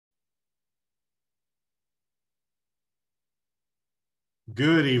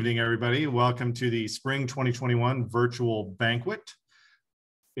Good evening, everybody. Welcome to the Spring 2021 Virtual Banquet.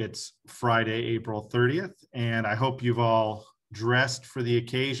 It's Friday, April 30th, and I hope you've all dressed for the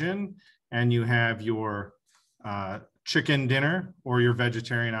occasion and you have your chicken dinner or your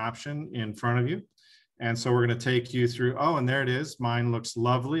vegetarian option in front of you. And so we're going to take you through, oh, and there it is. Mine looks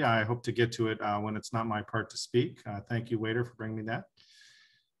lovely. I hope to get to it when it's not my part to speak. Thank you, waiter, for bringing me that.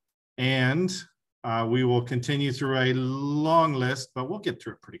 And we will continue through a long list, but we'll get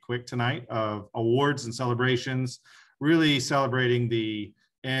through it pretty quick tonight, of awards and celebrations, really celebrating the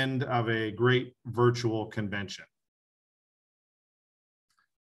end of a great virtual convention.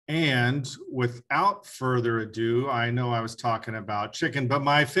 And without further ado, I know I was talking about chicken, but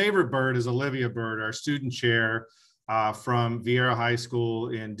my favorite bird is Olivia Bird, our student chair from Vieira High School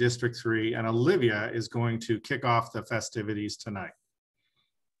in District 3. And Olivia is going to kick off the festivities tonight.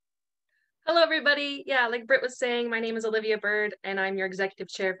 Hello, everybody. Yeah, like Britt was saying, my name is Olivia Bird, and I'm your executive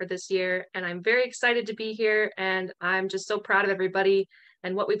chair for this year. And I'm very excited to be here, and I'm just so proud of everybody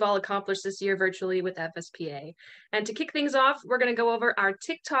and what we've all accomplished this year virtually with FSPA. And to kick things off, we're going to go over our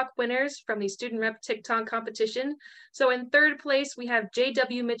TikTok winners from the Student Rep TikTok competition. So in third place, we have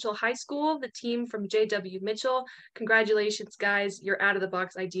J.W. Mitchell High School, the team from J.W. Mitchell. Congratulations, guys. Your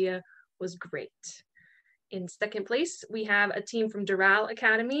out-of-the-box idea was great. In second place, we have a team from Doral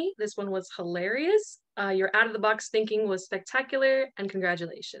Academy. This one was hilarious. Your out-of-the-box thinking was spectacular, and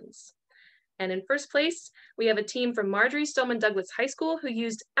congratulations. And in first place, we have a team from Marjorie Stoneman Douglas High School who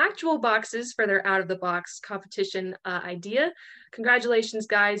used actual boxes for their out-of-the-box competition idea. Congratulations,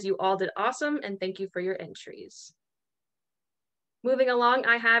 guys. You all did awesome, and thank you for your entries. Moving along,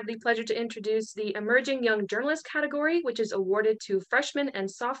 I have the pleasure to introduce the Emerging Young Journalist category, which is awarded to freshman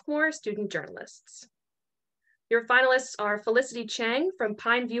and sophomore student journalists. Your finalists are Felicity Chang from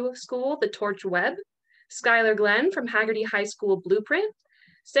Pineview School, The Torch Web, Skylar Glenn from Haggerty High School, Blueprint,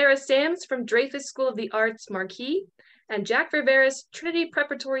 Sarah Sams from Dreyfus School of the Arts, Marquee, and Jack Rivera's Trinity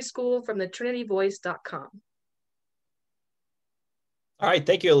Preparatory School from the trinityvoice.com. All right,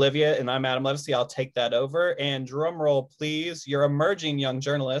 thank you, Olivia. And I'm Adam Levesey. I'll take that over. And drum roll, please. Your emerging young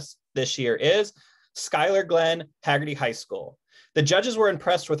journalist this year is Skylar Glenn, Haggerty High School. The judges were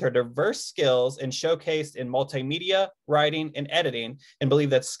impressed with her diverse skills and showcased in multimedia, writing, and editing, and believe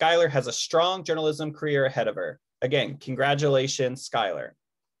that Skylar has a strong journalism career ahead of her. Again, congratulations, Skylar.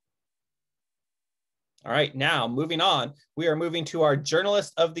 All right, now moving on, we are moving to our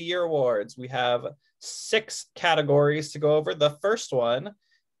Journalist of the Year awards. We have 6 categories to go over. The first one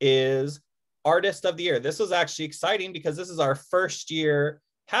is Artist of the Year. This was actually exciting because this is our first year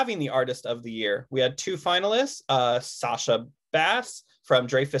having the Artist of the Year. We had 2 finalists, Sasha Bass from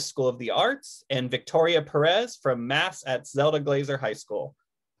Dreyfus School of the Arts and Victoria Perez from Mass at Zelda Glazer High School.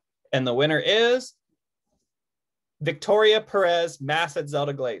 And the winner is Victoria Perez, Mass at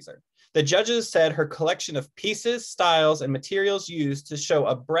Zelda Glazer. The judges said her collection of pieces, styles, and materials used to show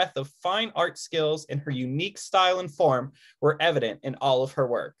a breadth of fine art skills and her unique style and form were evident in all of her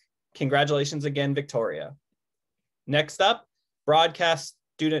work. Congratulations again, Victoria. Next up, Broadcast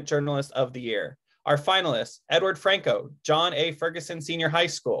Student Journalist of the Year. Our finalists, Edward Franco, John A. Ferguson Senior High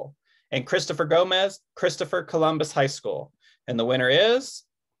School, and Christopher Gomez, Christopher Columbus High School. And the winner is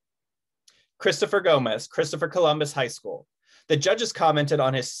Christopher Gomez, Christopher Columbus High School. The judges commented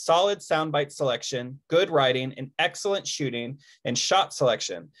on his solid soundbite selection, good writing, and excellent shooting and shot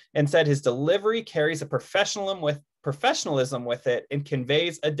selection, and said his delivery carries a professionalism with it and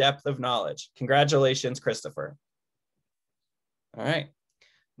conveys a depth of knowledge. Congratulations, Christopher. All right.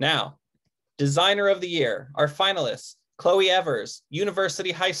 Now, Designer of the Year, our finalists, Chloe Evers,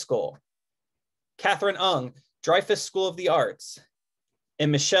 University High School, Catherine Ung, Dreyfus School of the Arts,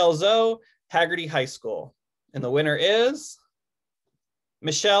 and Michelle Zoe, Haggerty High School. And the winner is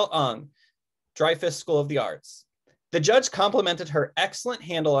Michelle Ung, Dreyfus School of the Arts. The judge complimented her excellent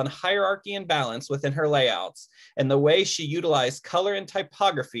handle on hierarchy and balance within her layouts and the way she utilized color and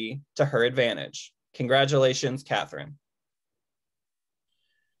typography to her advantage. Congratulations, Catherine.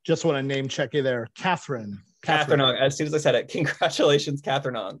 Just want to name check you there. Catherine Ong. As soon as I said it, congratulations,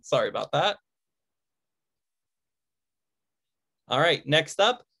 Catherine Ong. Sorry about that. All right, next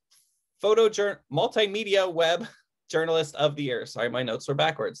up, Multimedia Web Journalist of the Year. Sorry, my notes were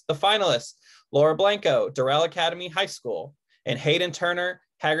backwards. The finalists, Laura Blanco, Doral Academy High School, and Hayden Turner,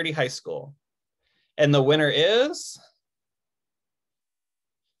 Haggerty High School. And the winner is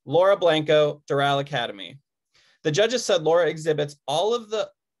Laura Blanco, Doral Academy. The judges said Laura exhibits all of the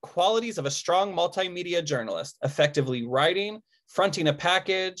qualities of a strong multimedia journalist, effectively writing, fronting a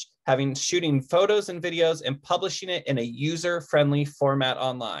package, shooting photos and videos, and publishing it in a user-friendly format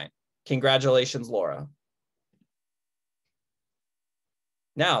online. Congratulations, Laura.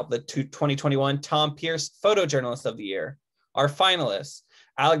 Now, the 2021 Tom Pierce Photojournalist of the Year. Our finalists,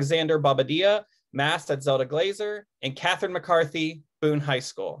 Alexander Babadia, Mass at Zelda Glazer, and Catherine McCarthy, Boone High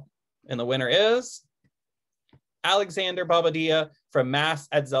School. And the winner is Alexander Babadia from Mass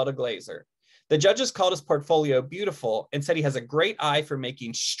at Zelda Glazer. The judges called his portfolio beautiful and said he has a great eye for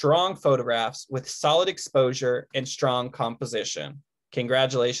making strong photographs with solid exposure and strong composition.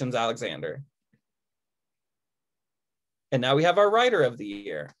 Congratulations, Alexander. And now we have our Writer of the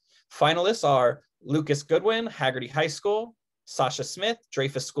Year. Finalists are Lucas Goodwin, Haggerty High School, Sasha Smith,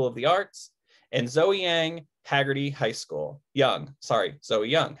 Dreyfus School of the Arts, and Zoe Young, Haggerty High School. Zoe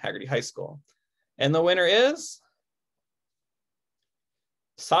Young, Haggerty High School. And the winner is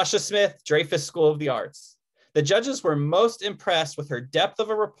Sasha Smith, Dreyfus School of the Arts. The judges were most impressed with her depth of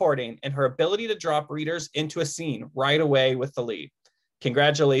reporting and her ability to drop readers into a scene right away with the lead.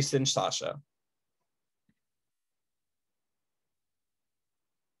 Congratulations, Sasha.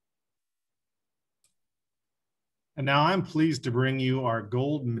 And now I'm pleased to bring you our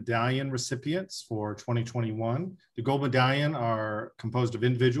Gold Medallion recipients for 2021. The Gold Medallion are composed of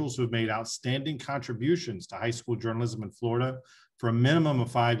individuals who have made outstanding contributions to high school journalism in Florida for a minimum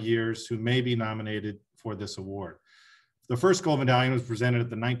of 5 years who may be nominated for this award. The first Gold Medallion was presented at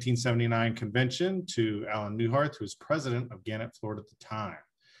the 1979 convention to Alan Newhart, who was president of Gannett, Florida at the time.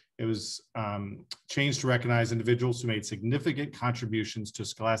 It was changed to recognize individuals who made significant contributions to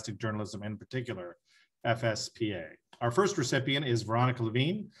scholastic journalism, in particular, FSPA. Our first recipient is Veronica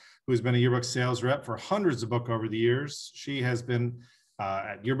Levine, who has been a yearbook sales rep for hundreds of books over the years. She has been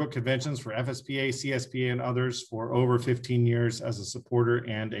at yearbook conventions for FSPA, CSPA, and others for over 15 years as a supporter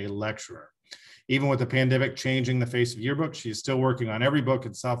and a lecturer. Even with the pandemic changing the face of yearbook, she is still working on every book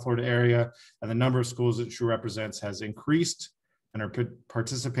in South Florida area, and the number of schools that she represents has increased, and her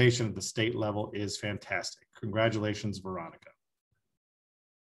participation at the state level is fantastic. Congratulations, Veronica.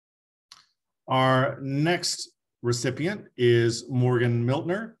 Our next recipient is Morgan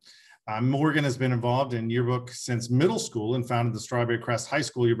Miltner. Morgan has been involved in yearbook since middle school and founded the Strawberry Crest High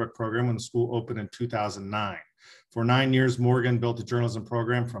School yearbook program when the school opened in 2009. For 9 years, Morgan built a journalism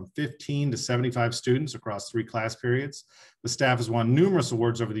program from 15 to 75 students across 3 class periods. The staff has won numerous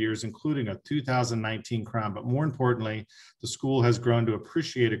awards over the years, including a 2019 crown, but more importantly, the school has grown to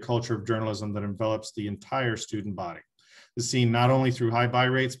appreciate a culture of journalism that envelops the entire student body. This is seen not only through high buy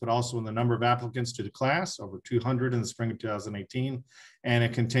rates, but also in the number of applicants to the class, over 200 in the spring of 2018. And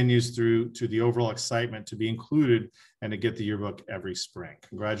it continues through to the overall excitement to be included and to get the yearbook every spring.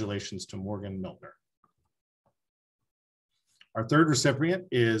 Congratulations to Morgan Miltner. Our third recipient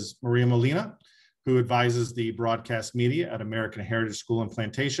is Maria Molina, who advises the broadcast media at American Heritage School and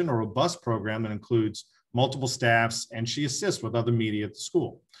Plantation, a robust program that includes multiple staffs, and she assists with other media at the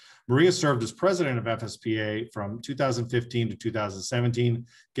school. Maria served as president of FSPA from 2015 to 2017,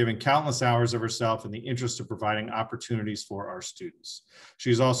 giving countless hours of herself in the interest of providing opportunities for our students.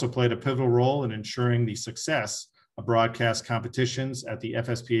 She's also played a pivotal role in ensuring the success of broadcast competitions at the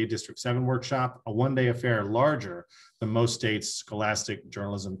FSPA District 7 workshop, a one-day affair larger than most states' scholastic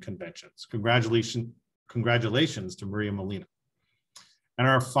journalism conventions. Congratulations to Maria Molina. And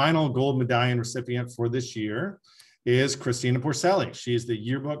our final Gold Medallion recipient for this year is Christina Porcelli. She is the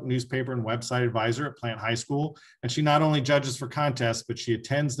yearbook, newspaper, and website advisor at Plant High School. And she not only judges for contests, but she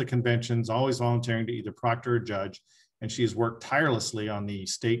attends the conventions, always volunteering to either proctor or judge. And she has worked tirelessly on the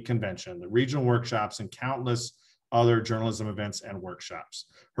state convention, the regional workshops, and countless other journalism events and workshops.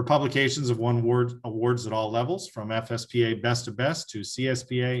 Her publications have won awards at all levels, from FSPA Best of Best to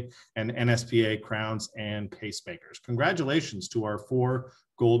CSPA and NSPA crowns and pacemakers. Congratulations to our 4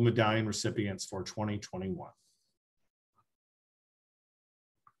 Gold Medallion recipients for 2021.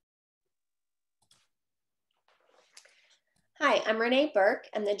 Hi, I'm Renee Burke.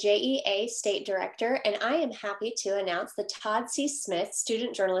 I'm the JEA State Director, and I am happy to announce the Todd C. Smith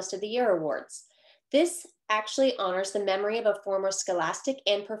Student Journalist of the Year Awards. This actually honors the memory of a former scholastic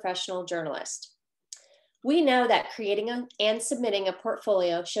and professional journalist. We know that creating and submitting a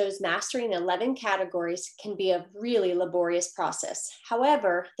portfolio shows mastering 11 categories can be a really laborious process.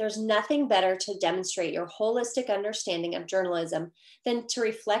 However, there's nothing better to demonstrate your holistic understanding of journalism than to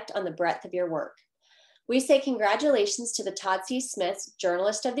reflect on the breadth of your work. We say congratulations to the Todd C. Smith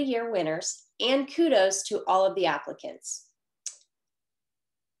Journalist of the Year winners, and kudos to all of the applicants.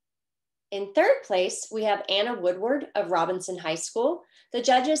 In third place, we have Anna Woodward of Robinson High School. The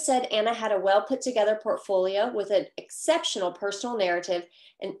judges said Anna had a well put together portfolio with an exceptional personal narrative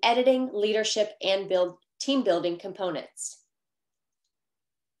and editing, leadership, and team building components.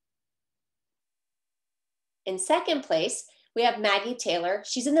 In second place, we have Maggie Taylor.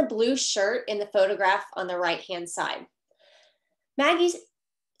 She's in the blue shirt in the photograph on the right-hand side. Maggie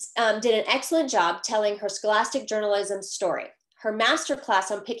did an excellent job telling her scholastic journalism story. Her masterclass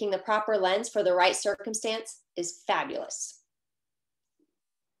on picking the proper lens for the right circumstance is fabulous.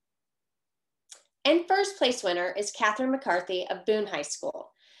 And first place winner is Catherine McCarthy of Boone High School.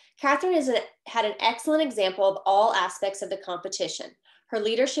 Catherine had an excellent example of all aspects of the competition. Her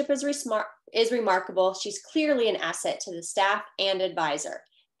leadership is remarkable. She's clearly an asset to the staff and advisor.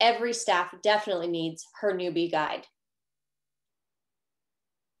 Every staff definitely needs her newbie guide.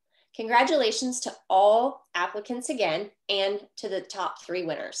 Congratulations to all applicants again, and to the top 3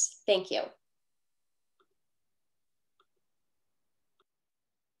 winners. Thank you.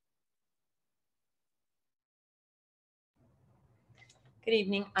 Good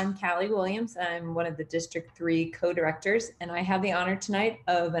evening, I'm Callie Williams. I'm one of the District 3 co-directors, and I have the honor tonight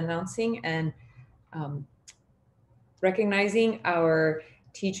of announcing and recognizing our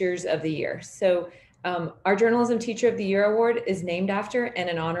Teachers of the Year. So our Journalism Teacher of the Year Award is named after and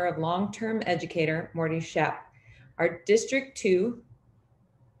in honor of long-term educator Morty Shep. Our District 2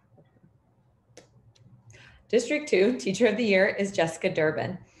 Teacher of the Year is Jessica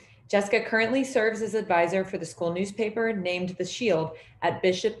Durbin. Jessica currently serves as advisor for the school newspaper named The Shield at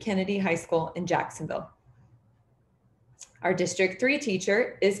Bishop Kennedy High School in Jacksonville. Our District 3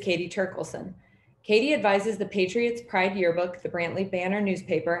 teacher is Katie Turkelson. Katie advises the Patriots Pride Yearbook, the Brantley Banner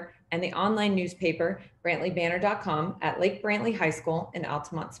newspaper, and the online newspaper, BrantleyBanner.com, at Lake Brantley High School in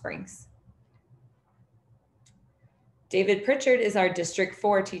Altamont Springs. David Pritchard is our District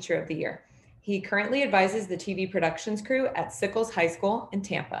 4 Teacher of the Year. He currently advises the TV productions crew at Sickles High School in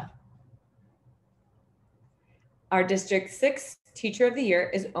Tampa. Our District 6 Teacher of the Year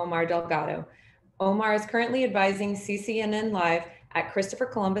is Omar Delgado. Omar is currently advising CCNN Live at Christopher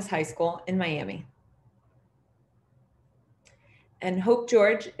Columbus High School in Miami. And Hope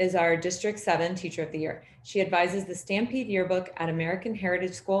George is our District 7 Teacher of the Year. She advises the Stampede Yearbook at American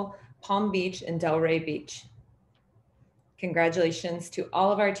Heritage School, Palm Beach and Delray Beach. Congratulations to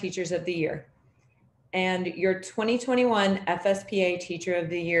all of our Teachers of the Year. And your 2021 FSPA Teacher of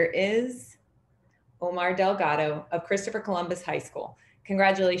the Year is Omar Delgado of Christopher Columbus High School.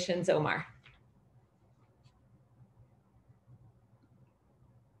 Congratulations, Omar.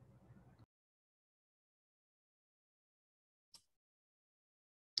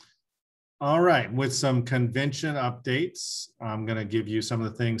 All right, with some convention updates, I'm going to give you some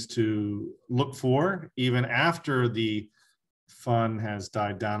of the things to look for. Even after the fun has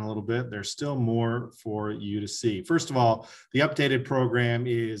died down a little bit, there's still more for you to see. First of all, the updated program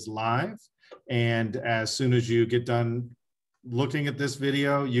is live, and as soon as you get done looking at this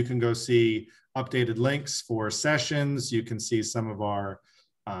video, you can go see updated links for sessions. You can see some of our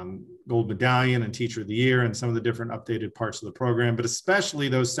Gold Medallion and Teacher of the Year and some of the different updated parts of the program, but especially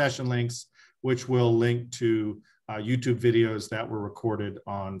those session links, which will link to YouTube videos that were recorded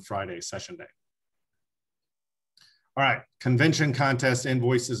on Friday, session day. All right, convention contest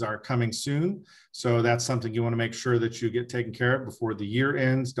invoices are coming soon. So that's something you want to make sure that you get taken care of before the year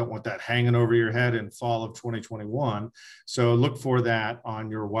ends. Don't want that hanging over your head in fall of 2021. So look for that on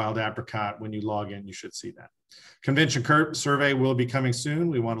your Wild Apricot. When you log in, you should see that. Convention survey will be coming soon.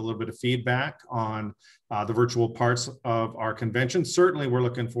 We want a little bit of feedback on the virtual parts of our convention. Certainly, we're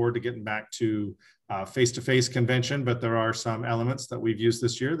looking forward to getting back to face-to-face convention, but there are some elements that we've used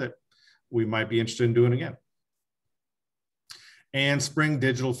this year that we might be interested in doing again. And spring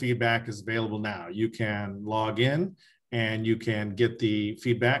digital feedback is available now. You can log in and you can get the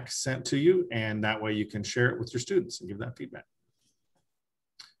feedback sent to you, and that way you can share it with your students and give that feedback.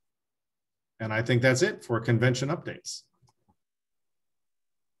 And I think that's it for convention updates.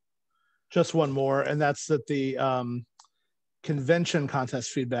 Just one more, and that's that the convention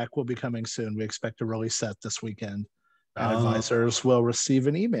contest feedback will be coming soon. We expect to release that this weekend. And advisors will receive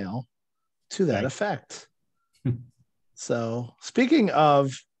an email to that effect. So speaking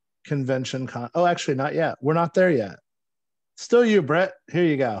of convention, oh, actually not yet. We're not there yet. Still you, Brett. Here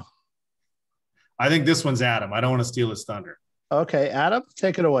you go. I think this one's Adam. I don't want to steal his thunder. Okay, Adam,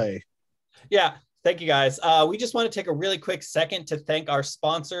 take it away. Yeah, thank you guys. We just want to take a really quick second to thank our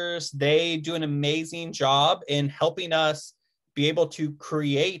sponsors. They do an amazing job in helping us be able to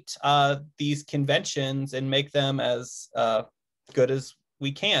create these conventions and make them as good as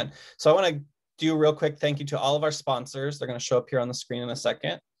we can. So I want to do a real quick thank you to all of our sponsors. They're going to show up here on the screen in a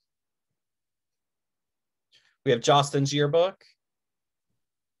second. We have Jostin's Yearbook,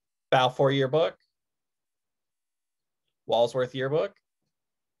 Balfour Yearbook, Walsworth Yearbook,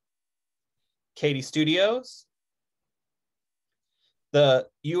 Katie Studios, the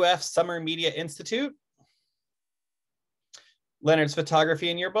UF Summer Media Institute, Leonard's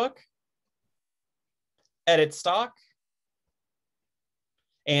Photography and Yearbook, Edit Stock,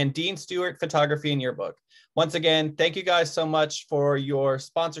 and Dean Stewart Photography and Yearbook. Once again, thank you guys so much for your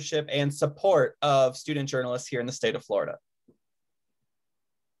sponsorship and support of student journalists here in the state of Florida.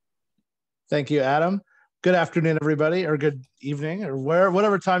 Thank you, Adam. Good afternoon, everybody, or good evening, or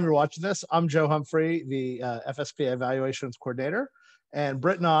whatever time you're watching this. I'm Joe Humphrey, the FSPA Evaluations Coordinator, and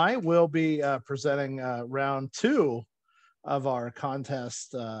Britt and I will be presenting round 2 of our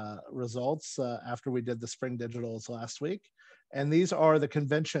contest results after we did the spring digitals last week. And these are the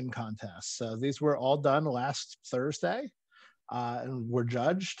convention contests. So these were all done last Thursday and were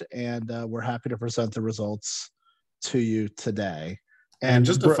judged, and we're happy to present the results to you today. And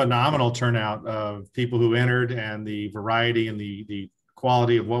just a phenomenal turnout of people who entered, and the variety and the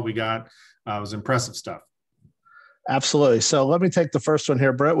quality of what we got was impressive stuff. Absolutely. So let me take the first one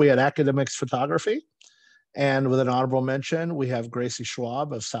here, Britt. We had academics photography, and with an honorable mention, we have Gracie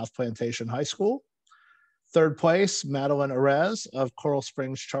Schwab of South Plantation High School. Third place, Madeline Arez of Coral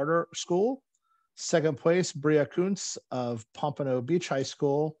Springs Charter School. Second place, Bria Kuntz of Pompano Beach High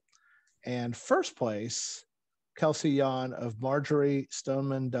School. And first place, Kelsey Yan of Marjorie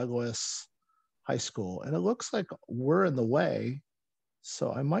Stoneman Douglas High School. And it looks like we're in the way,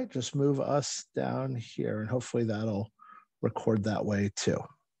 so I might just move us down here, and hopefully that'll record that way too.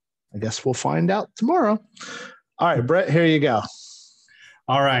 I guess we'll find out tomorrow. All right, Brett, here you go.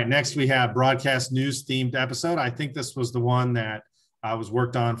 All right, next we have broadcast news themed episode. I think this was the one that was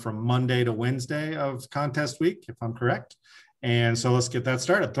worked on from Monday to Wednesday of contest week, if I'm correct. And so let's get that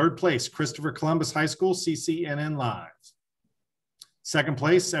started. Third place, Christopher Columbus High School, CCNN Live. Second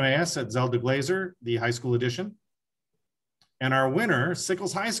place, MAS at Zelda Glazer, the high school edition. And our winner,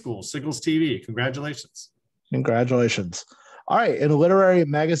 Sickles High School, Sickles TV. Congratulations. Congratulations. All right, in the literary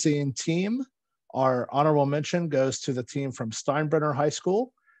magazine team, our honorable mention goes to the team from Steinbrenner High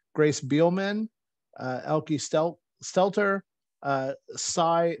School, Grace Bielman, Elke Stelter,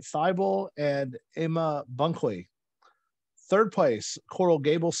 Cy Thibault, and Emma Bunkley. Third place, Coral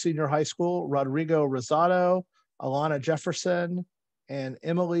Gables Senior High School, Rodrigo Rosado, Alana Jefferson, and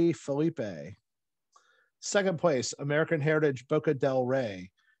Emily Felipe. Second place, American Heritage Boca del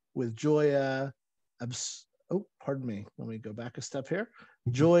Rey with Julia, pardon me, let me go back a step here.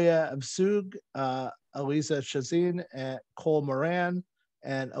 Julia Absug, Eliza Chazin, and Cole Moran,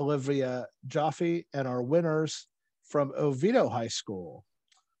 and Olivia Jaffe, and our winners from Oviedo High School,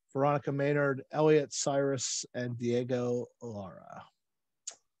 Veronica Maynard, Elliot Cyrus, and Diego Lara.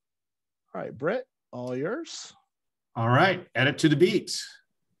 All right, Britt, all yours. All right, edit to the beat.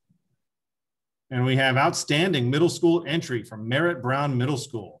 And we have outstanding middle school entry from Merritt Brown Middle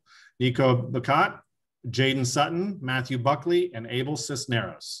School. Nico Bacat, Jaden Sutton, Matthew Buckley, and Abel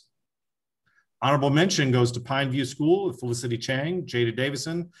Cisneros. Honorable mention goes to Pineview School with Felicity Chang, Jada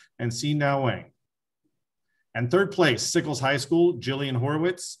Davison, and C. Now Wang. And third place, Sickles High School, Jillian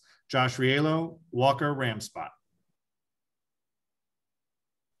Horowitz, Josh Rielo, Walker Ramspot.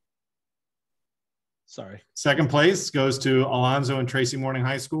 Sorry. Second place goes to Alonzo and Tracy Morning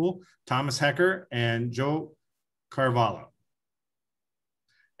High School, Thomas Hecker, and Joe Carvalho.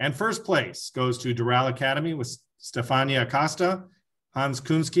 And first place goes to Doral Academy with Stefania Acosta, Hans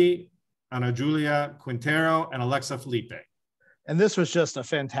Kunsky, Ana Julia Quintero, and Alexa Felipe. And this was just a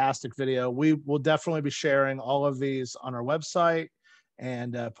fantastic video. We will definitely be sharing all of these on our website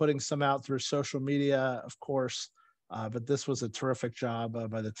and putting some out through social media, of course. But this was a terrific job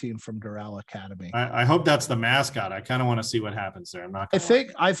by the team from Doral Academy. I hope that's the mascot. I kind of want to see what happens there. I'm not.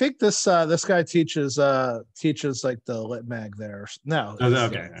 I think this this guy teaches like the lit mag there. No.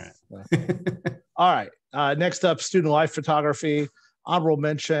 Okay. All right. All right. Next up, student life photography. Honorable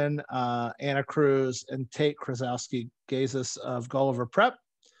mention, Anna Cruz and Tate Krasowski Gazis of Gulliver Prep.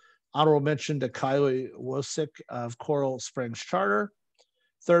 Honorable mention to Kylie Wosick of Coral Springs Charter.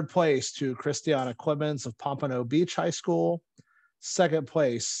 Third place to Christiana Clemens of Pompano Beach High School. Second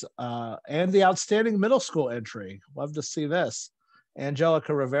place, and the outstanding middle school entry. Love to see this.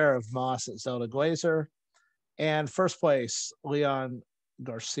 Angelica Rivera of Moss at Zelda Glazer. And first place, Leon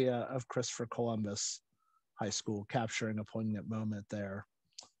Garcia of Christopher Columbus High School, capturing a poignant moment there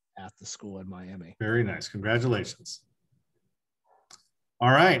at the school in Miami. Very nice. Congratulations.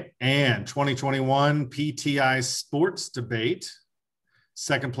 All right. And 2021 PTI Sports Debate.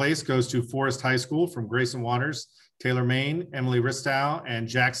 Second place goes to Forest High School from Grayson Waters, Taylor Main, Emily Ristow, and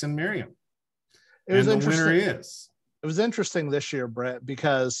Jackson Merriam. And the winner is. It was interesting this year, Brett,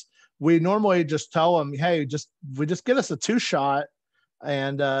 because we normally just tell them, hey, we just get us a 2-shot.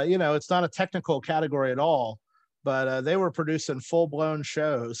 And, it's not a technical category at all, but they were producing full-blown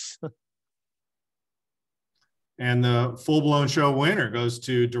shows. And the full-blown show winner goes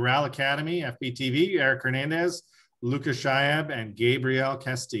to Doral Academy, FBTV, Eric Hernandez, Lucas Shiab, and Gabriel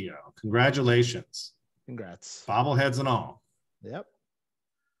Castillo. Congratulations. Congrats. Bobbleheads and all. Yep.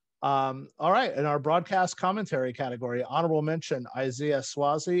 All right, in our broadcast commentary category, honorable mention, Isaiah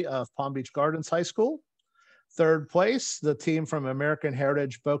Swazi of Palm Beach Gardens High School. Third place, the team from American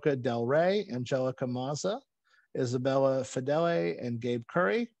Heritage Boca del Rey, Angelica Maza, Isabella Fidele, and Gabe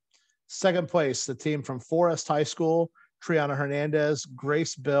Curry. Second place, the team from Forest High School, Triana Hernandez,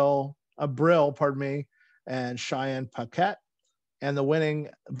 Grace Brill, and Cheyenne Paquette. And the winning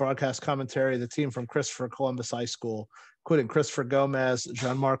broadcast commentary, the team from Christopher Columbus High School, including Christopher Gomez,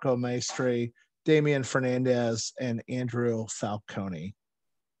 Gianmarco Maestri, Damian Fernandez, and Andrew Falcone.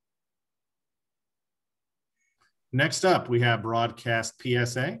 Next up, we have broadcast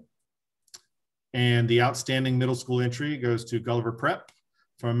PSA. And the outstanding middle school entry goes to Gulliver Prep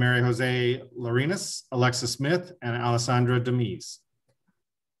from Mary Jose Larinas, Alexa Smith, and Alessandra Demise.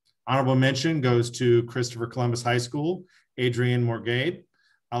 Honorable mention goes to Christopher Columbus High School, Adrian Morgade,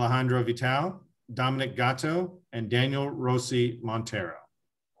 Alejandro Vital, Dominic Gatto, and Daniel Rossi Montero.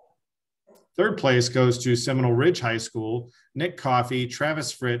 Third place goes to Seminole Ridge High School, Nick Coffey,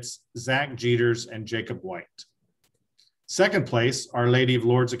 Travis Fritz, Zach Jeters, and Jacob White. Second place, Our Lady of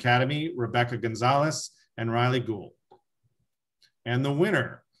Lourdes Academy, Rebecca Gonzalez and Riley Gould. And the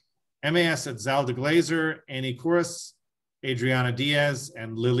winner, MAS at Zalda Glazer, Annie Couras, Adriana Diaz,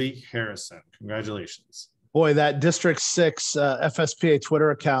 and Lily Harrison. Congratulations. Boy, that District 6 FSPA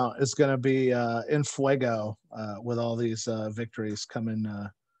Twitter account is going to be in fuego with all these victories coming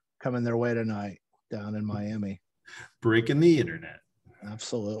their way tonight down in Miami. Breaking the internet.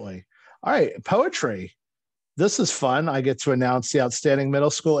 Absolutely. All right, poetry. This is fun. I get to announce the outstanding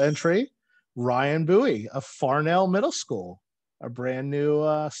middle school entry, Ryan Bowie of Farnell Middle School, a brand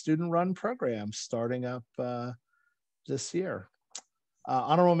new student-run program starting up this year.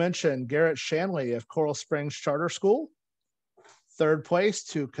 Honorable mention, Garrett Shanley of Coral Springs Charter School. Third place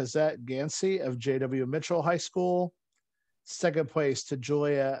to Cosette Gansey of J.W. Mitchell High School. Second place to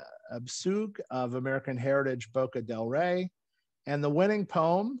Julia Absug of American Heritage Boca del Rey. And the winning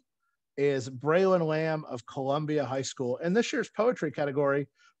poem is Braylon Lamb of Columbia High School. And this year's poetry category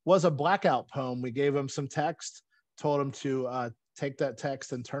was a blackout poem. We gave him some text, told him to take that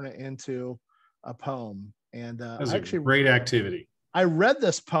text and turn it into a poem. And that's actually a great activity. I read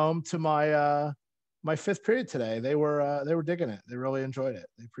this poem to my my fifth period today. They were digging it. They really enjoyed it.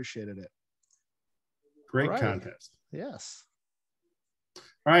 They appreciated it. Great contest. Yes.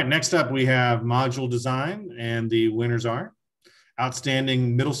 All right, next up we have module design, and the winners are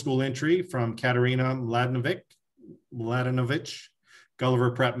outstanding middle school entry from Katerina Mladenovic,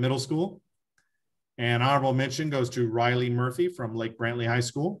 Gulliver Prep Middle School. And honorable mention goes to Riley Murphy from Lake Brantley High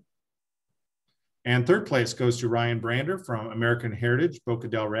School. And third place goes to Ryan Brander from American Heritage, Boca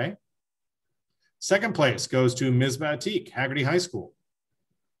del Rey. Second place goes to Ms. Batik, Haggerty High School.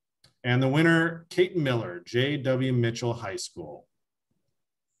 And the winner, Kate Miller, J.W. Mitchell High School.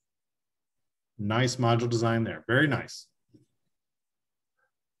 Nice module design there. Very nice.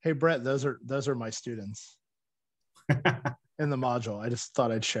 Hey, Brett, those are my students in the module. I just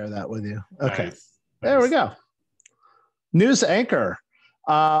thought I'd share that with you. Okay. Nice. There we go. News anchor.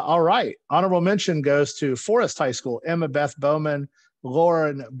 All right. Honorable mention goes to Forest High School, Emma Beth Bowman,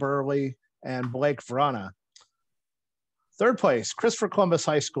 Lauren Burley, and Blake Verana. Third place, Christopher Columbus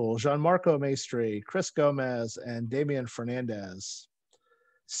High School, Gianmarco Maestri, Chris Gomez, and Damian Fernandez.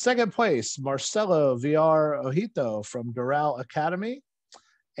 Second place, Marcelo Villar Ojito from Doral Academy.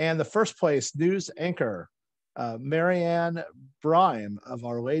 And the first place news anchor, Marianne Brime of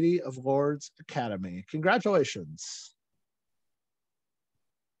Our Lady of Lourdes Academy. Congratulations.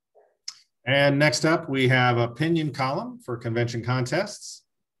 And next up, we have opinion column for convention contests.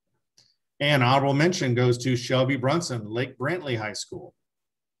 And honorable mention goes to Shelby Brunson, Lake Brantley High School.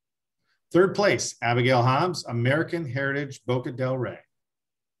 Third place, Abigail Hobbs, American Heritage, Boca del Rey.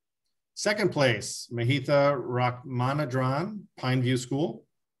 Second place, Mahitha Rachmanadran, Pineview School.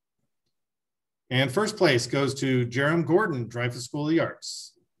 And first place goes to Jerem Gordon, Dreyfus School of the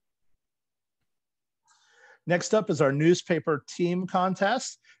Arts. Next up is our newspaper team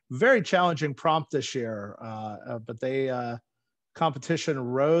contest. Very challenging prompt this year, but competition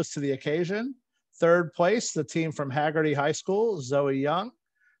rose to the occasion. Third place, the team from Haggerty High School, Zoe Young,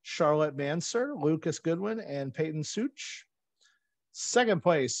 Charlotte Manser, Lucas Goodwin, and Peyton Such. Second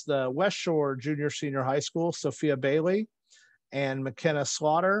place, the West Shore Junior Senior High School, Sophia Bailey and McKenna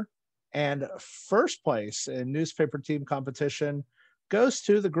Slaughter. And first place in newspaper team competition goes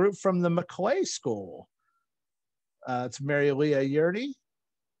to the group from the McClay School. It's Mary Leah Yerney,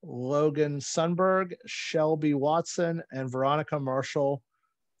 Logan Sunberg, Shelby Watson, and Veronica Marshall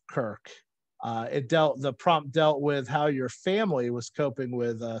Kirk. The prompt dealt with how your family was coping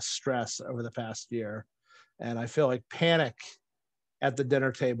with stress over the past year. And I feel like panic at the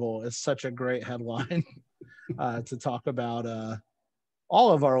dinner table is such a great headline to talk about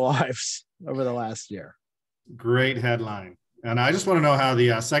all of our lives over the last year. Great headline. And I just want to know how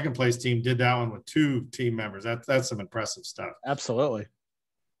the second place team did that one with 2 team members. That's some impressive stuff. Absolutely.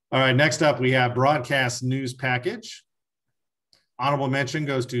 All right, next up, we have broadcast news package. Honorable mention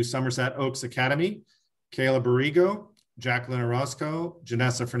goes to Somerset Oaks Academy, Kayla Barrigo, Jacqueline Orozco,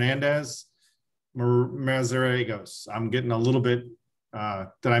 Janessa Fernandez, Mazarigos. I'm getting a little bit,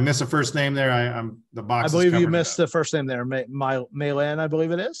 did I miss a first name there? I'm the box. I believe you missed the first name there. Maylan, I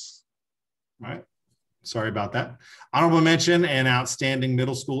believe it is. All right. Sorry about that. Honorable mention and outstanding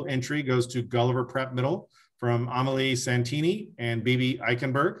middle school entry goes to Gulliver Prep Middle from Amelie Santini and Bibi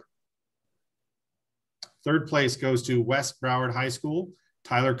Eichenberg. Third place goes to West Broward High School,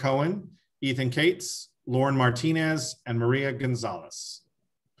 Tyler Cohen, Ethan Cates, Lauren Martinez, and Maria Gonzalez.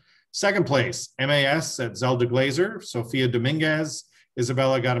 Second place, MAS at Zelda Glazer, Sofia Dominguez,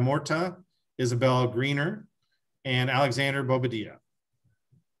 Isabella Gatamorta, Isabella Greener, and Alexander Bobadilla.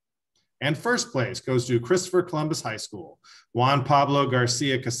 And first place goes to Christopher Columbus High School, Juan Pablo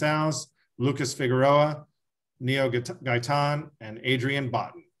Garcia Casals, Lucas Figueroa, Neo Gaitan, and Adrian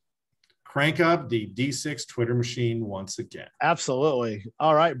Botten. Crank up the D6 Twitter machine once again. Absolutely.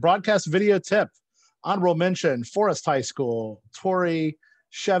 All right. Broadcast video tip. Honorable mention, Forest High School, Tori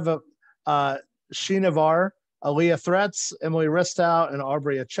Shinavar, Aaliyah Threats, Emily Ristow, and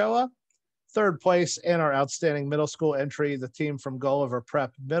Aubrey Ochoa. Third place in our outstanding middle school entry, the team from Gulliver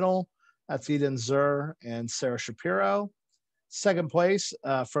Prep Middle. That's Eden Zur and Sarah Shapiro. Second place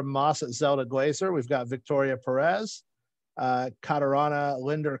from Moss at Zelda Glazer, we've got Victoria Perez, Catarana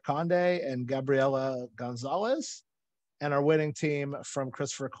Linder Conde, and Gabriela Gonzalez. And our winning team from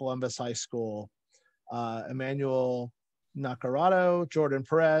Christopher Columbus High School, Emmanuel Nacarado, Jordan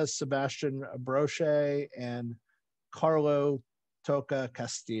Perez, Sebastian Broche, and Carlo Toca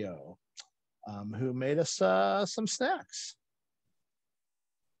Castillo, who made us some snacks.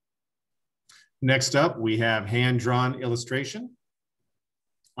 Next up, we have hand-drawn illustration.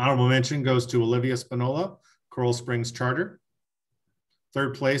 Honorable mention goes to Olivia Spinola, Coral Springs Charter.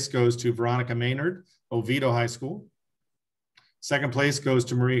 Third place goes to Veronica Maynard, Oviedo High School. Second place goes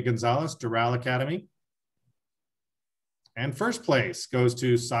to Maria Gonzalez, Doral Academy. And first place goes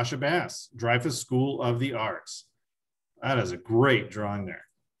to Sasha Bass, Dreyfus School of the Arts. That is a great drawing there.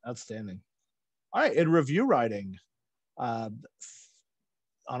 Outstanding. All right, in review writing,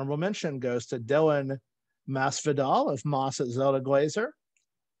 honorable mention goes to Dylan Masvidal of Moss at Zelda Glazer.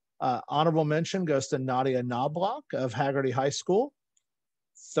 Honorable mention goes to Nadia Knobloch of Haggerty High School.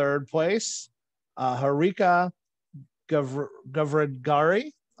 Third place, Harika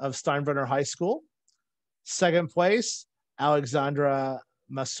Gavradgari of Steinbrenner High School. Second place, Alexandra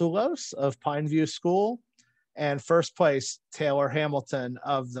Masulos of Pineview School. And first place, Taylor Hamilton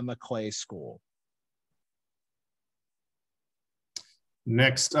of the McClay School.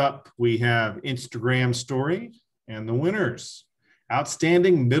 Next up, we have Instagram story and the winners.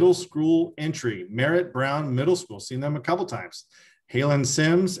 Outstanding middle school entry, Merritt Brown Middle School. Seen them a couple times. Halen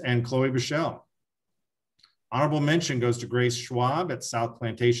Sims and Chloe Bichelle. Honorable mention goes to Grace Schwab at South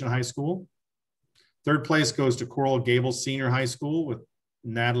Plantation High School. Third place goes to Coral Gables Senior High School with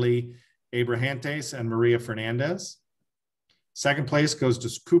Natalie Abrahantes and Maria Fernandez. Second place goes to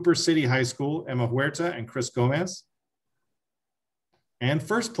Cooper City High School, Emma Huerta and Chris Gomez. And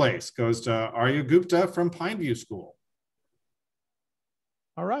first place goes to Arya Gupta from Pineview School.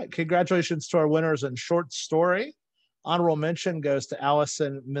 All right, congratulations to our winners in short story. Honorable mention goes to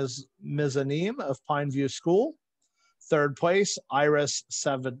Allison Mizanim of Pineview School. Third place, Iris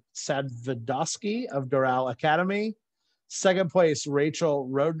Sadvidowski of Doral Academy. Second place, Rachel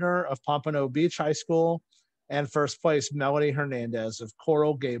Rodner of Pompano Beach High School. And first place, Melanie Hernandez of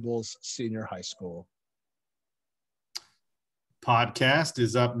Coral Gables Senior High School. Podcast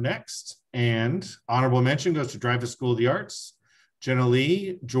is up next. And honorable mention goes to Dreyfus School of the Arts, Jenna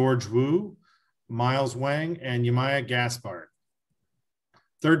Lee, George Wu, Miles Wang, and Yamaya Gaspard.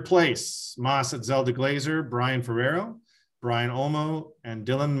 Third place, Moss at Zelda Glazer, Brian Ferrero, Brian Olmo, and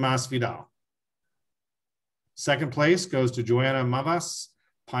Dylan Masvidal. Second place goes to Joanna Mavas,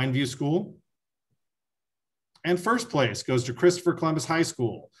 Pineview School. And first place goes to Christopher Columbus High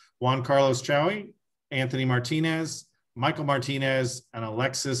School, Juan Carlos Chowie, Anthony Martinez, Michael Martinez, and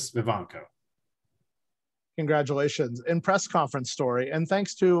Alexis Vivanco. Congratulations. In press conference story, and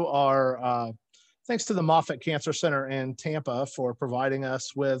thanks to the Moffitt Cancer Center in Tampa for providing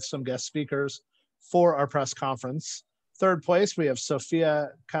us with some guest speakers for our press conference. Third place, we have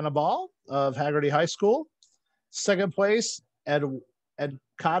Sophia Cannabal of Haggerty High School. Second place,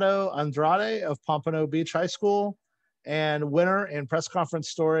 Edcado Andrade of Pompano Beach High School. And winner in press conference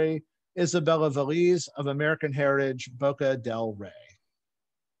story, Isabella Valiz of American Heritage Boca del Rey.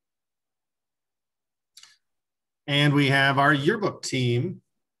 And we have our yearbook team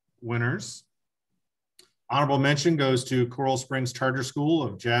winners. Honorable mention goes to Coral Springs Charter School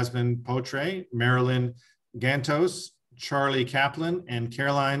of Jasmine Potre, Marilyn Gantos, Charlie Kaplan, and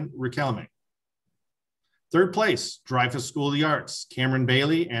Caroline Riquelme. Third place, Dreyfus School of the Arts, Cameron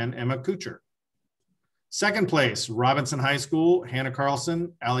Bailey and Emma Kuchar. Second place, Robinson High School, Hannah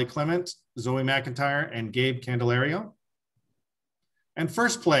Carlson, Allie Clement, Zoe McIntyre, and Gabe Candelario. And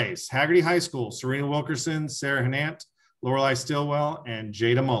first place, Haggerty High School, Serena Wilkerson, Sarah Hanant, Lorelei Stillwell, and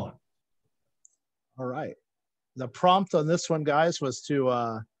Jada Mullen. All right. The prompt on this one, guys, was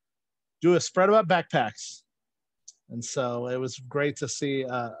to do a spread about backpacks. And so it was great to see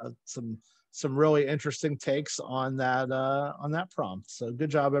some really interesting takes on that prompt. So good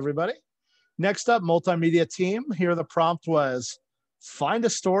job, everybody. Next up, multimedia team. Here the prompt was find a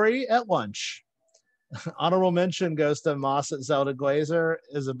story at lunch. Honorable mention goes to Mossett Zelda Glazer,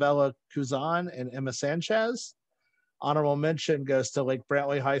 Isabella Kuzan, and Emma Sanchez. Honorable mention goes to Lake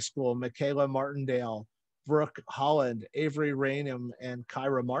Brantley High School, Michaela Martindale, Brooke Holland, Avery Rainham, and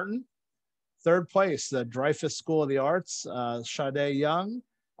Kyra Martin. Third place, the Dreyfus School of the Arts, Sade Young,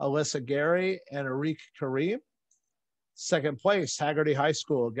 Alyssa Gary, and Arik Kareem. Second place, Haggerty High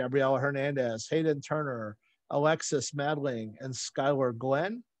School, Gabriela Hernandez, Hayden Turner, Alexis Madling, and Skylar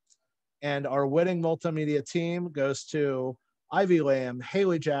Glenn. And our winning multimedia team goes to Ivy Lamb,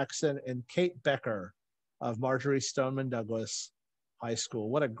 Haley Jackson, and Kate Becker of Marjorie Stoneman Douglas High School.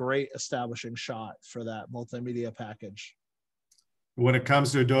 What a great establishing shot for that multimedia package. When it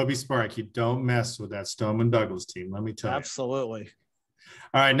comes to Adobe Spark, you don't mess with that Stoneman Douglas team, let me tell you. Absolutely.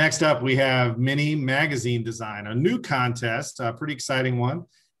 All right, next up, we have Mini Magazine Design, a new contest, a pretty exciting one.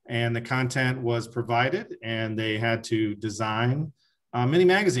 And the content was provided, and they had to design a mini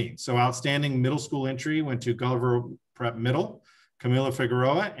magazine. So outstanding middle school entry went to Gulliver Prep Middle, Camila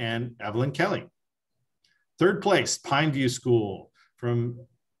Figueroa, and Evelyn Kelly. Third place, Pineview School from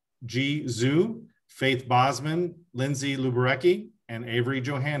G. Zhu, Faith Bosman, Lindsay Luberecki, and Avery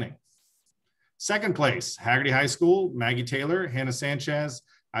Johanning. Second place, Haggerty High School, Maggie Taylor, Hannah Sanchez,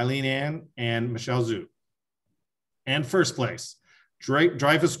 Eileen Ann, and Michelle Zhu. And first place,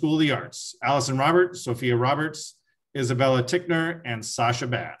 Dreyfus School of the Arts, Allison Roberts, Sophia Roberts, Isabella Tickner, and Sasha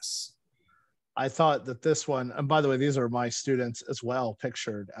Bass. I thought that this one, and by the way, these are my students as well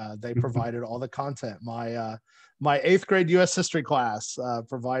pictured. They provided all the content. My 8th grade U.S. history class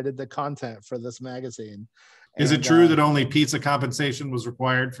provided the content for this magazine. Is it true that only pizza compensation was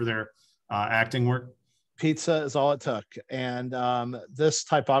required for their acting work? Pizza is all it took. And this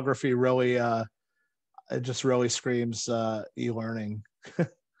typography really, it just really screams e-learning.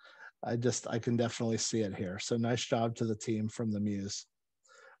 I can definitely see it here. So nice job to the team from the Muse.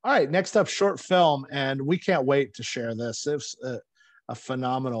 All right, next up, short film. And we can't wait to share this. It's a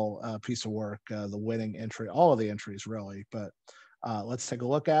phenomenal piece of work, the winning entry, all of the entries really, but let's take a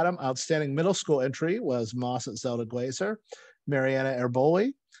look at them. Outstanding middle school entry was Mossett Zelda Glazer, Mariana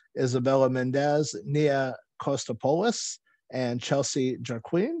Erboli, Isabella Mendez, Nia Costopoulos, and Chelsea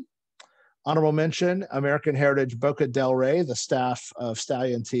Jarquin. Honorable mention, American Heritage Boca del Rey, the staff of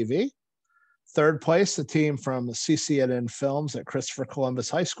Stallion TV. Third place, the team from CCNN Films at Christopher Columbus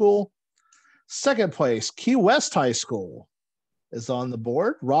High School. Second place, Key West High School is on the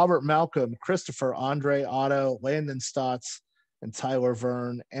board. Robert Malcolm, Christopher, Andre Otto, Landon Stotts, and Tyler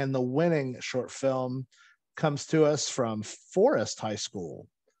Verne. And the winning short film comes to us from Forest High School.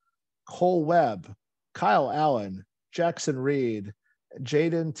 Cole Webb, Kyle Allen, Jackson Reed,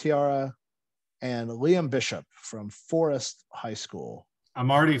 Jaden Tiara, and Liam Bishop from Forest High School.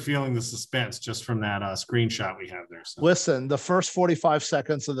 I'm already feeling the suspense just from that screenshot we have there. So. Listen, the first 45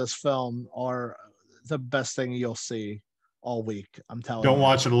 seconds of this film are the best thing you'll see all week. I'm telling you. Don't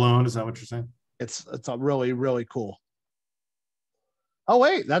watch it alone. Is that what you're saying? It's a really, really cool. Oh,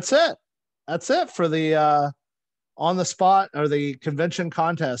 wait, that's it. That's it for the on the spot or the convention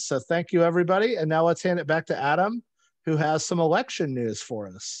contest. So thank you, everybody. And now let's hand it back to Adam, who has some election news for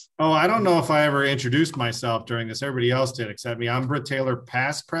us. Oh, I don't know if I ever introduced myself during this. Everybody else did except me. I'm Britt Taylor,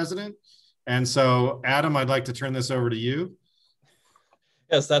 past president. And so, Adam, I'd like to turn this over to you.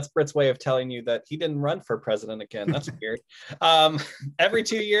 Yes, that's Britt's way of telling you that he didn't run for president again. That's weird. Every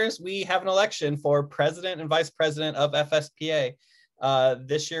 2 years, we have an election for president and vice president of FSPA.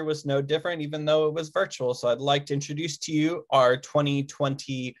 This year was no different, even though it was virtual. So I'd like to introduce to you our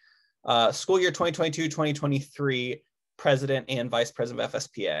 2020 school year 2022-2023 president and vice president of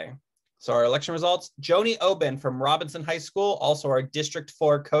FSPA. So our election results, Joni Oben from Robinson High School, also our District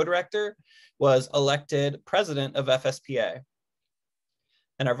 4 co-director, was elected president of FSPA.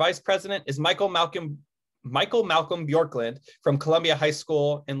 And our vice president is Michael Malcolm Bjorkland from Columbia High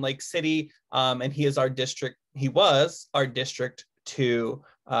School in Lake City. And he was our District 2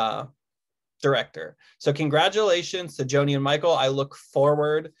 director. So congratulations to Joni and Michael. I look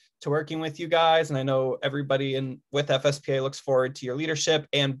forward to working with you guys. And I know everybody with FSPA looks forward to your leadership.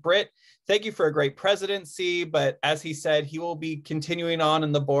 And Britt, thank you for a great presidency. But as he said, he will be continuing on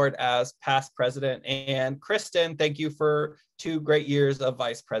in the board as past president. And Kristen, thank you for 2 great years of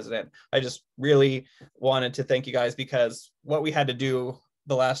vice president. I just really wanted to thank you guys, because what we had to do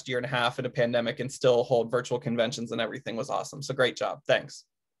the last year and a half in a pandemic and still hold virtual conventions and everything was awesome. So great job. Thanks.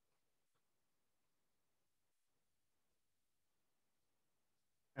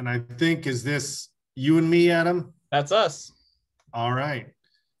 And I think, is this you and me, Adam? That's us. All right.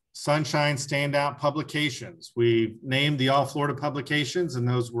 Sunshine Standout publications. We named the All Florida publications, and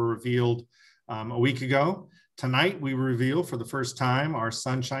those were revealed a week ago. Tonight, we reveal for the first time our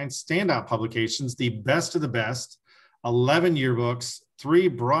Sunshine Standout publications, the best of the best, 11 yearbooks, 3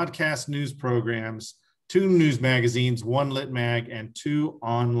 broadcast news programs, 2 news magazines, 1 lit mag, and 2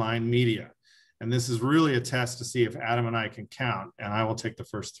 online media. And this is really a test to see if Adam and I can count, and I will take the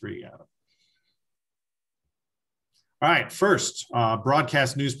first 3, Adam. All right, first,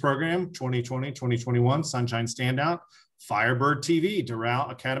 broadcast news program, 2020-2021, Sunshine Standout, Firebird TV,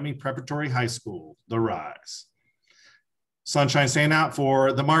 Doral Academy Preparatory High School, The Rise. Sunshine Standout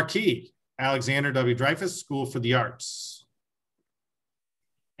for The Marquee, Alexander W. Dreyfus School for the Arts.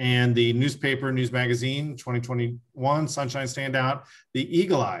 And the newspaper, news magazine, 2021, Sunshine Standout, The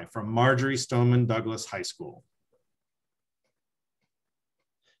Eagle Eye from Marjorie Stoneman Douglas High School.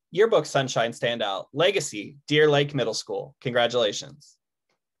 Yearbook Sunshine Standout, Legacy, Deer Lake Middle School. Congratulations.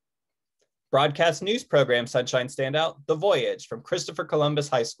 Broadcast news program Sunshine Standout, The Voyage from Christopher Columbus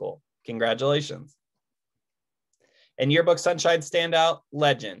High School. Congratulations. And Yearbook Sunshine Standout,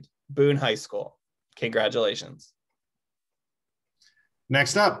 Legend, Boone High School. Congratulations.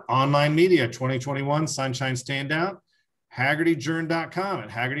 Next up, online media, 2021, Sunshine Standout, HaggertyJourn.com at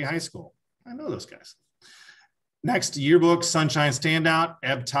Haggerty High School. I know those guys. Next, yearbook, Sunshine Standout,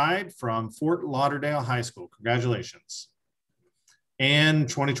 Ebb Tide from Fort Lauderdale High School. Congratulations. And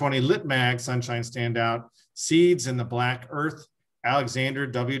 2020 Lit Mag, Sunshine Standout, Seeds in the Black Earth, Alexander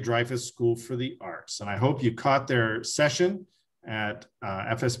W. Dreyfus School for the Arts. And I hope you caught their session at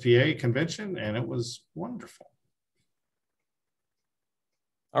FSPA convention, and it was wonderful.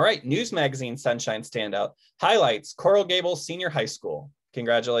 All right, news magazine Sunshine Standout, highlights Coral Gables Senior High School.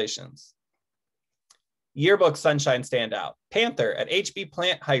 Congratulations. Yearbook Sunshine Standout, Panther at HB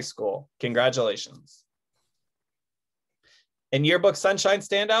Plant High School. Congratulations. And Yearbook Sunshine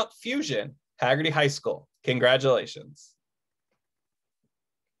Standout, Fusion, Haggerty High School. Congratulations.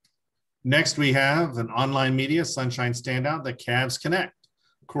 Next, we have an online media Sunshine Standout, the Cavs Connect,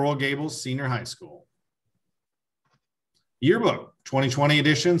 Coral Gables Senior High School. Yearbook 2020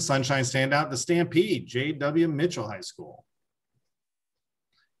 edition, Sunshine Standout, the Stampede, J.W. Mitchell High School.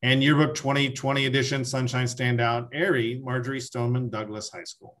 And Yearbook 2020 edition, Sunshine Standout, Erie, Marjorie Stoneman Douglas High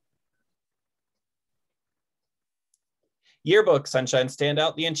School. Yearbook Sunshine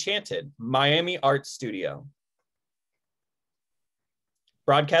Standout, The Enchanted, Miami Art Studio.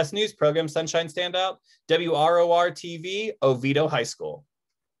 Broadcast news program Sunshine Standout, WROR TV, Oviedo High School.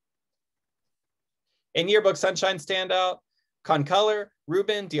 And Yearbook Sunshine Standout, Concolor,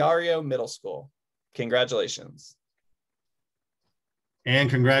 Ruben Diario Middle School. Congratulations. And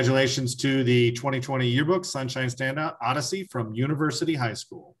congratulations to the 2020 yearbook, Sunshine Standout, Odyssey from University High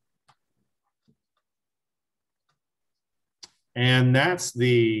School. And that's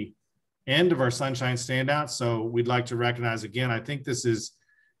the end of our Sunshine Standout. So we'd like to recognize again, I think this is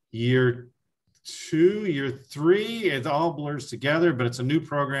year 2, year 3, it all blurs together, but it's a new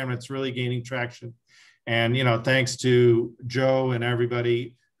program. It's really gaining traction. And, you know, thanks to Joe and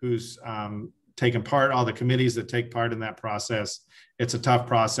everybody who's taken part, all the committees that take part in that process. It's a tough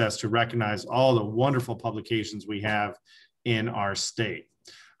process to recognize all the wonderful publications we have in our state.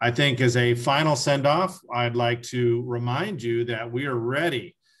 I think as a final send-off, I'd like to remind you that we are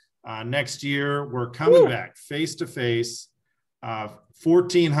ready. Next year, we're coming back face-to-face.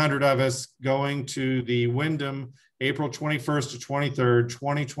 1,400 of us going to the Wyndham, April 21st to 23rd,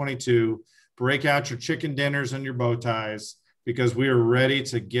 2022. Break out your chicken dinners and your bow ties, because we are ready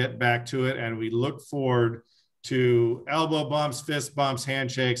to get back to it. And we look forward to elbow bumps, fist bumps,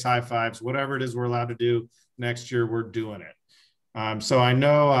 handshakes, high fives, whatever it is we're allowed to do next year, we're doing it. So I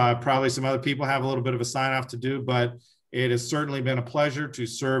know probably some other people have a little bit of a sign off to do, but It has certainly been a pleasure to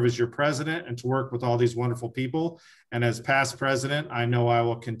serve as your president and to work with all these wonderful people. And as past president, I know I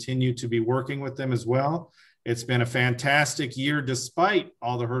will continue to be working with them as well. It's been a fantastic year despite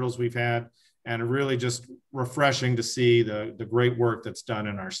all the hurdles we've had, and really just refreshing to see the great work that's done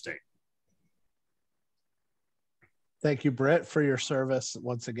in our state. Thank you, Britt, for your service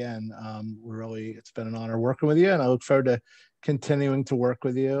once again. It's been an honor working with you, and I look forward to continuing to work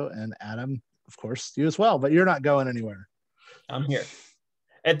with you. And Adam, of course, you as well, but you're not going anywhere. I'm here.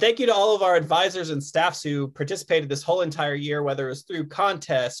 And thank you to all of our advisors and staffs who participated this whole entire year, whether it was through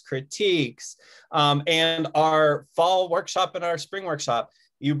contests, critiques, and our fall workshop and our spring workshop.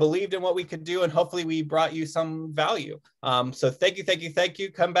 You believed in what we could do, and hopefully we brought you some value. So thank you, thank you, thank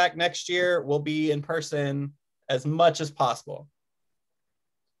you. Come back next year. We'll be in person as much as possible.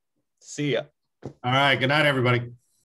 See ya. All right. Good night, everybody.